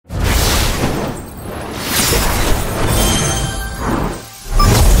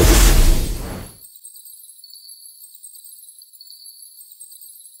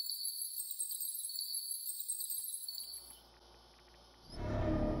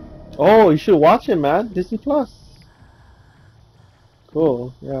Oh, you should watch it, man. Disney Plus.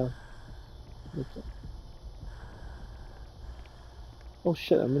 Cool. Yeah. Okay. Oh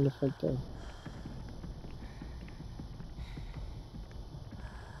shit! I'm in the fight there.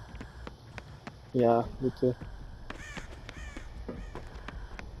 Yeah, me too.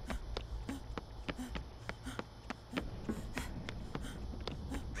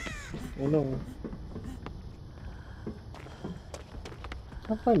 I know.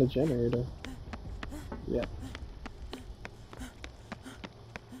 Can't find a generator. Yeah.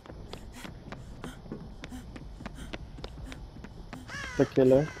 The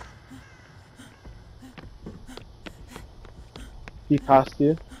killer. He passed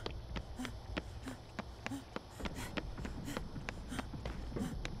you.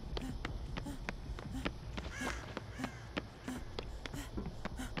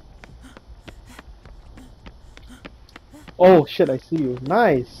 Oh shit! I see you.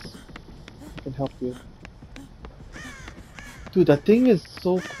 Nice. I can help you. Dude, that thing is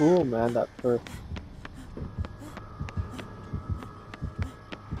so cool, man. That perk.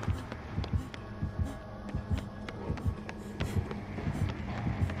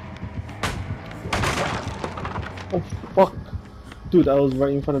 Oh fuck. Dude, I was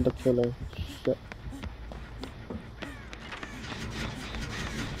right in front of the killer. Shit.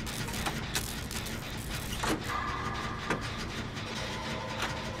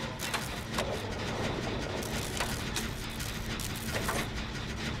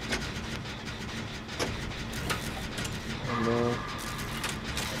 Oh no.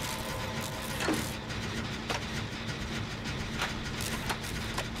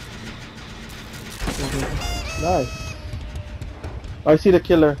 Nice. I see the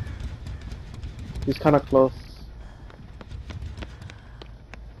killer. He's kind of close.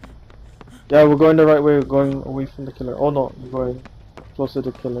 Yeah, we're going the right way. We're going away from the killer. Oh no, we're going closer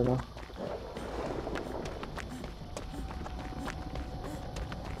to the killer now.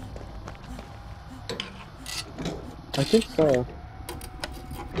 I think so.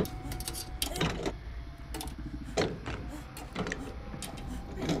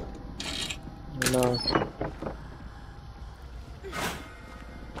 No.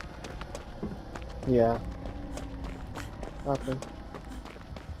 Yeah. Happened.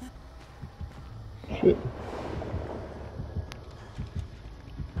 Shit.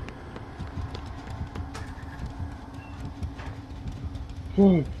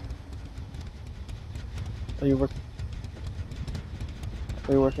 Are you working?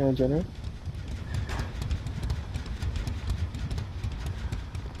 Are you working on generator?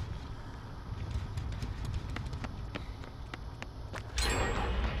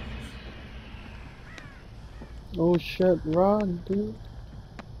 Oh shit! Run, dude!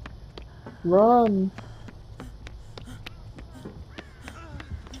 Run!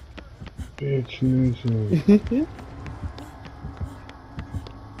 It's easy.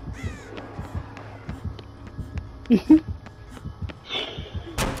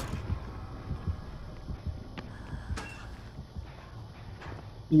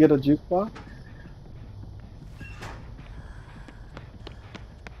 You get a jukebox?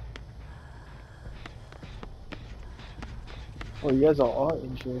 Oh, you guys are all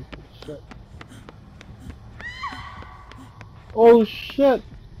injured. Shit. Oh shit!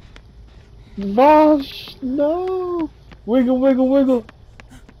 Vosh! No! Wiggle, wiggle, wiggle!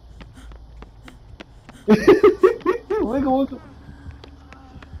 Wiggle, wiggle!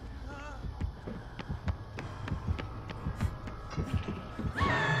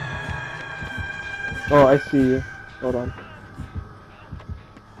 Oh, I see you. Hold on.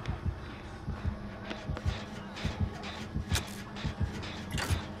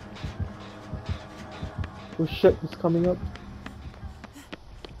 Oh shit, he's coming up.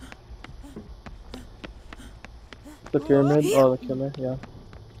 The pyramid? Oh, the killer, yeah.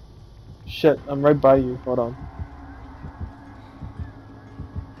 Shit, I'm right by you. Hold on.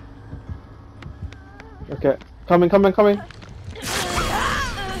 Okay. Coming, coming, coming!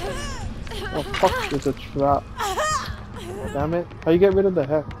 Oh fuck, there's a trap. Damn it. How you get rid of the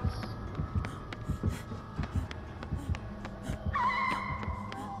hex?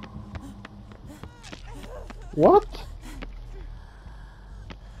 What?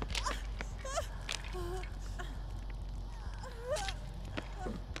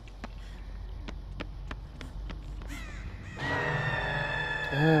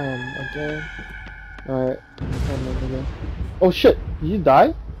 Damn, again. Alright, again. Oh shit, did you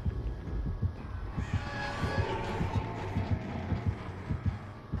die?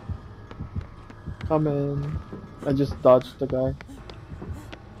 Come in. I just dodged the guy.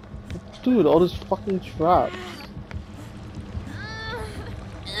 Dude, all these fucking traps.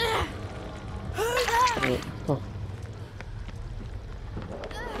 Alright, go.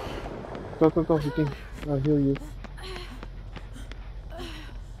 Go, you can. I'll heal you.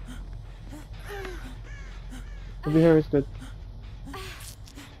 Over here is good.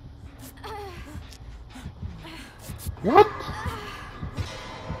 What?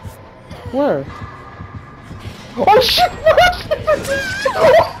 Where? Oh shit! What?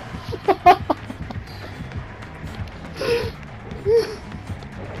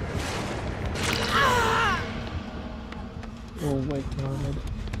 Oh my god.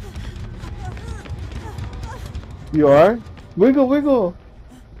 You are? Wiggle, wiggle!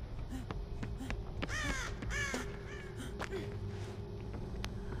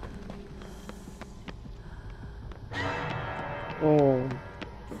 Oh.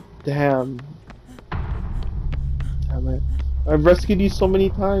 Damn. Damn it. I've rescued you so many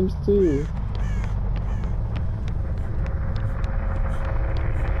times too.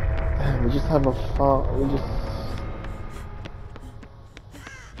 Damn, we just have a we just...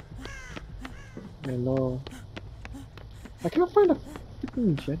 I know. I can't find a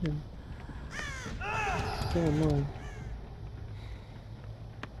freaking Gideon. So annoying.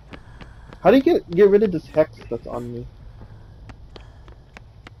 How do you get rid of this hex that's on me?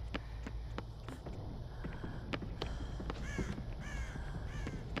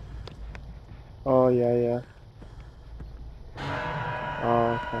 Oh yeah.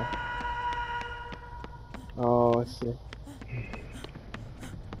 Oh okay. Oh I see.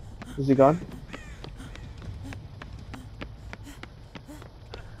 Is he gone?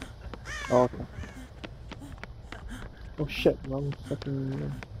 Oh okay. Oh shit, wrong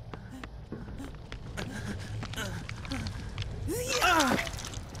fucking...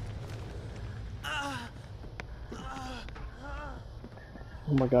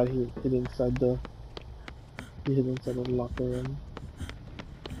 Oh my god, he hid inside the... He hid inside the locker room.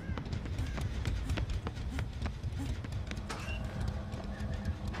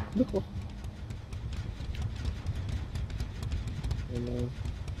 Look. Oh no.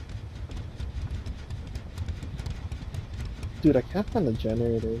 Dude, I can't find the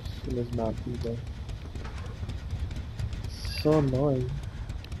generators in this map either. It's so annoying.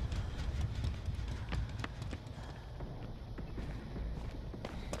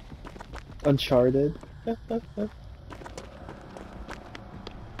 Uncharted.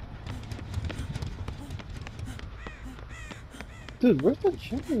 Dude, where's the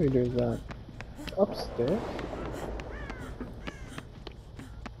generators at? Upstairs?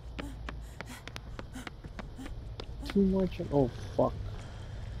 Too much. Oh fuck.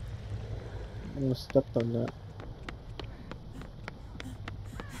 I almost stepped on that.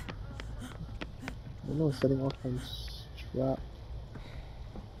 I know, setting off on trap.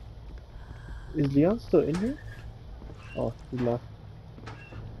 Is Leon still in here? Oh, he left.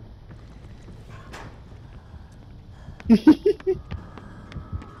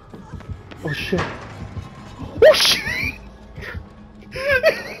 Oh shit. Oh shit!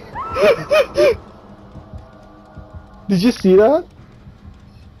 Did you see that?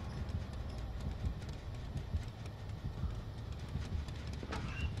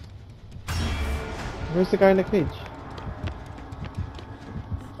 Where's the guy in the cage?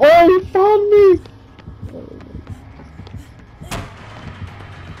 Oh, he found me!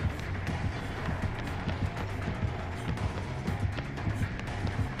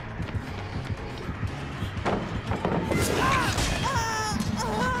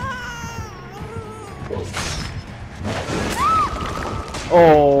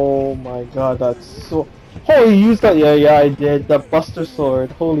 Oh my god, that's so... Oh, you used that? Yeah, I did. The Buster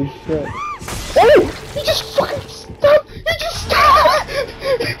Sword. Holy shit. Oh! He just fucking stabbed! He just stabbed!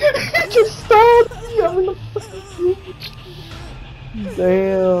 He just stabbed me! I'm in the fucking cage.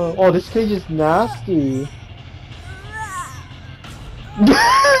 Damn. Oh, this cage is nasty.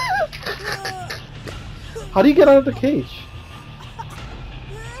 How do you get out of the cage?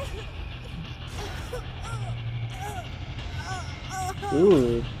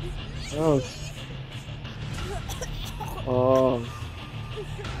 Dude, that was... Oh,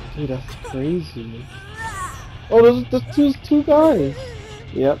 dude, that's crazy. Oh, there's two guys.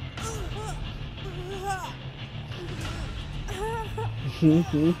 Yep.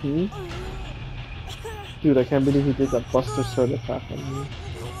 Dude, I can't believe he did that Buster Sword attack on me.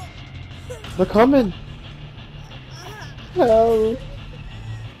 They're coming. Help.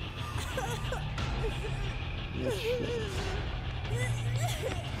 Oh, shit.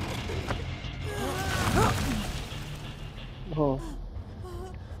 Oh.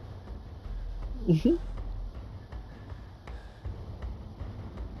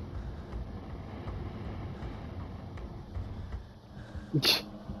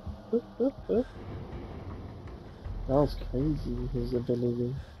 That was crazy, his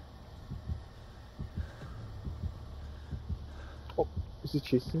ability. Oh, is he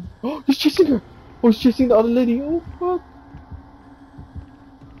chasing? Oh, he's chasing her! Oh, he's chasing the other lady! Oh, fuck!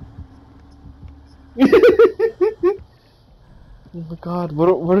 Oh my god,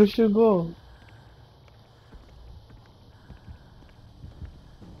 where did she go?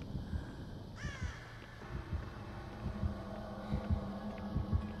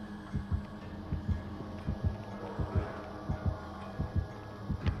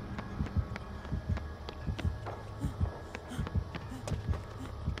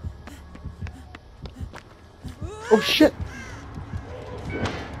 Oh shit!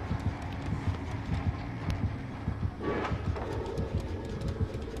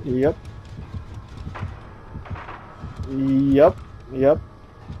 Yep. Yep. Yep.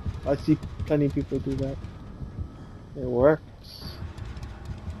 I see plenty of people do that. It works.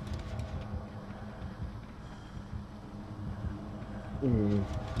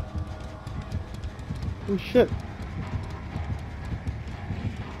 Oh shit.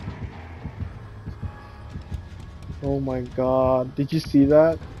 Oh my god. Did you see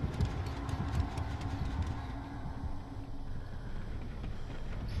that?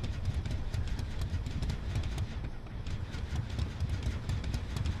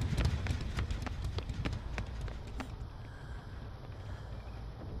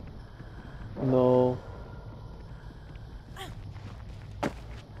 No.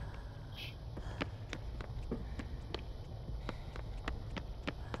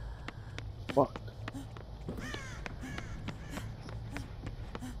 Fuck.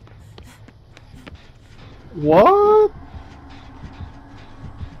 What?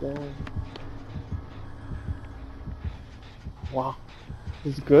 Damn. Wow.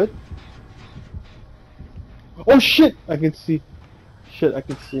 Is it good? Oh shit! I can see. Shit, I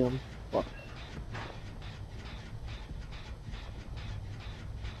can see him. Fuck.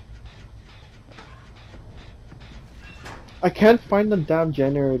 I can't find the damn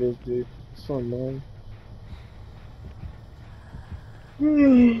generators, dude. It's so annoying.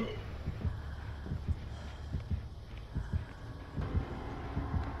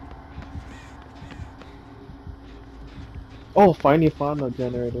 Oh, finally found the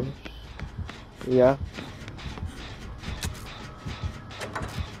generator. Yeah.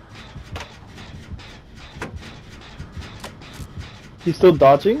 He's still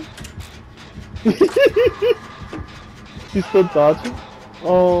dodging? He's still dodging?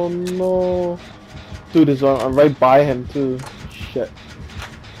 Oh no. Dude, I'm right by him too. Shit.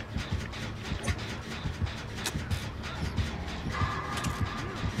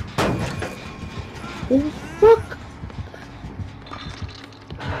 Oh fuck!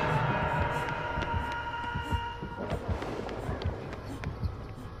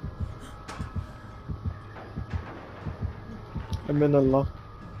 I'm in a lock.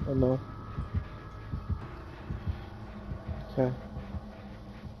 Oh no. Okay.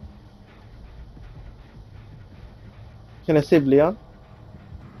 Can I save Leon?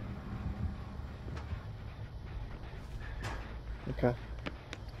 Okay.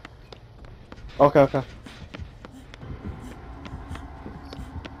 Okay, okay.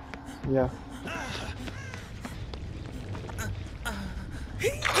 Yeah.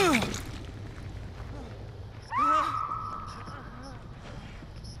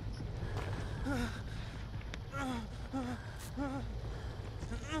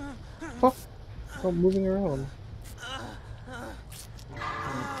 Fuck! Stop moving around.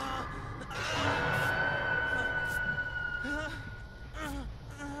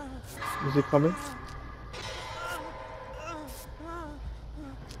 Is he coming?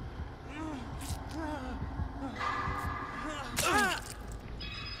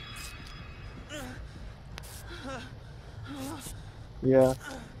 Yeah.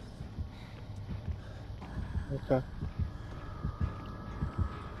 Okay.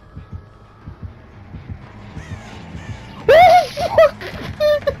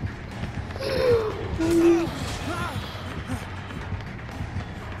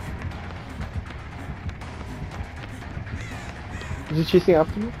 Is he chasing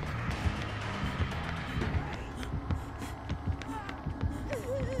after me?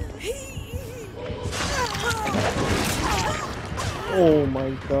 Oh my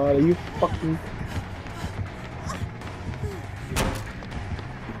god, are you fucking...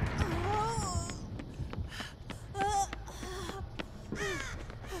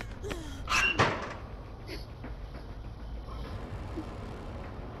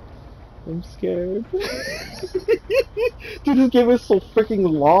 I'm scared. Dude, this game is so freaking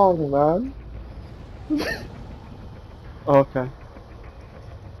long, man. Okay.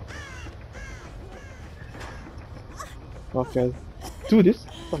 Okay. Dude, this is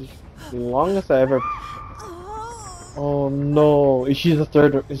the longest I ever. Oh no. Is she the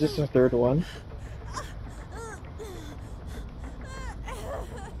third? Is this the third one?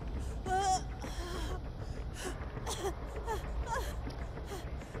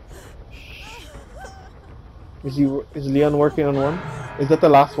 Is Leon working on one? Is that the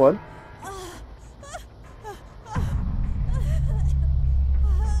last one?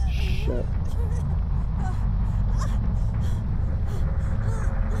 Shit.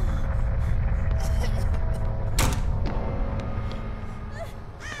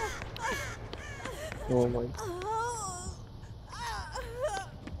 Oh my.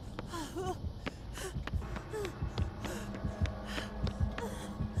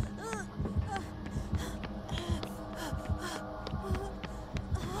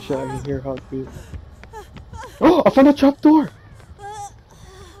 Shit, I can hear heartbeat. Oh, I found a trap door!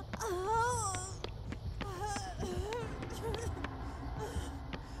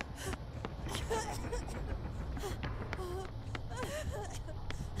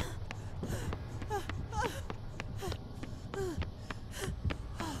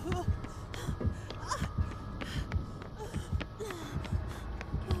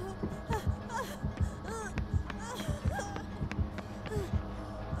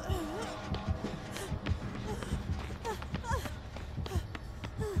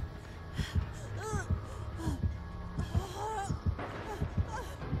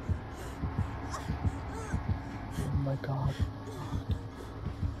 Oh my god.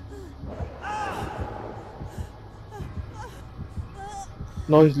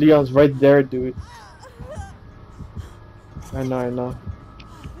 No, his Leon's right there, dude. I know, I know.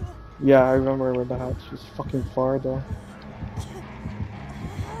 Yeah, I remember where the hatch is fucking far though.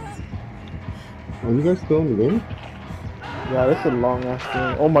 Are you guys still in the game? Yeah, this is a long ass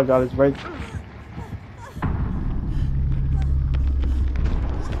game. Oh my god, it's right.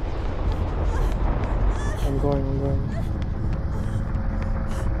 I'm going, I'm going.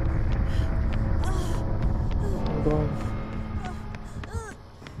 I'm going.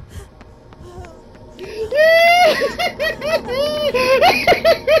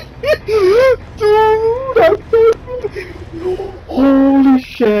 Dude, I'm fucking... Holy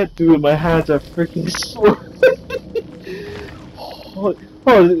shit, dude, my hands are freaking sore. Oh,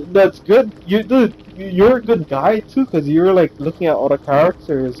 that's good. Dude, you're a good guy too, cause you're like looking at all the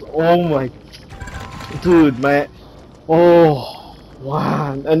characters. Oh my, dude, man. Oh,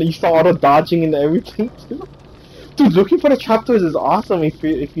 wow. And you saw all the dodging and everything too. Dude, looking for the chapters is awesome if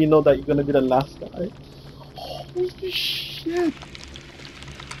you know that you're gonna be the last guy. Holy shit.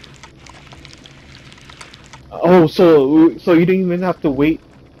 Oh, so you don't even have to wait.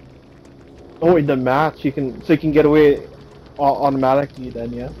 Oh, in the match you can get away automatically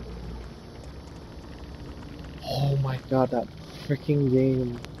then, yeah. Oh my god, that freaking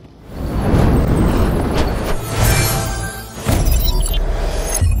game.